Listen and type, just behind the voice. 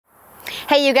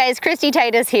Hey you guys, Kristy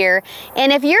Titus here,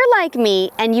 and if you're like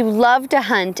me and you love to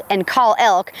hunt and call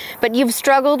elk, but you've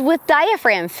struggled with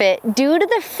diaphragm fit due to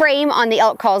the frame on the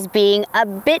elk calls being a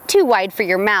bit too wide for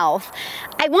your mouth,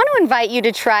 I want to invite you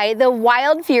to try the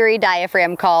Wild Fury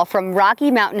diaphragm call from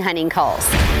Rocky Mountain Hunting Calls.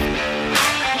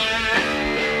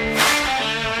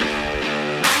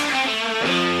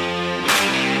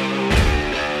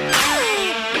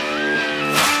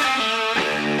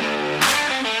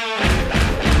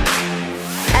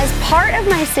 Part of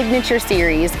my signature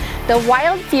series, the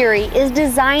Wild Fury is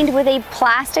designed with a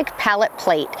plastic palate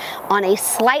plate on a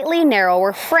slightly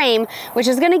narrower frame, which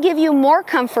is going to give you more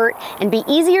comfort and be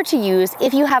easier to use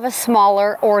if you have a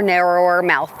smaller or narrower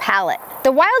mouth palate.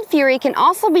 The Wild Fury can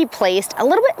also be placed a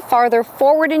little bit farther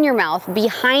forward in your mouth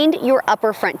behind your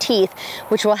upper front teeth,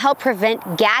 which will help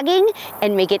prevent gagging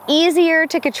and make it easier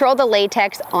to control the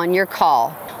latex on your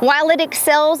call. While it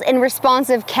excels in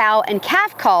responsive cow and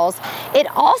calf calls, it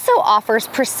also offers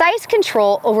precise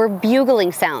control over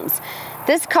bugling sounds.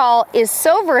 This call is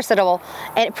so versatile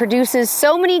and it produces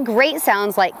so many great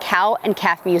sounds like cow and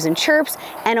calf mews and chirps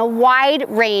and a wide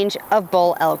range of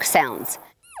bull elk sounds.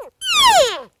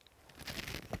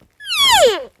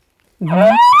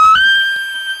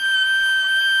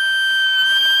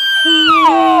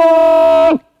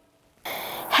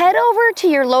 Head over to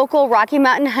your local Rocky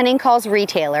Mountain Hunting Calls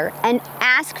retailer and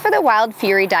ask for the Wild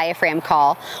Fury diaphragm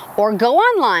call, or go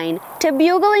online to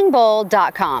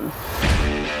buglingbull.com.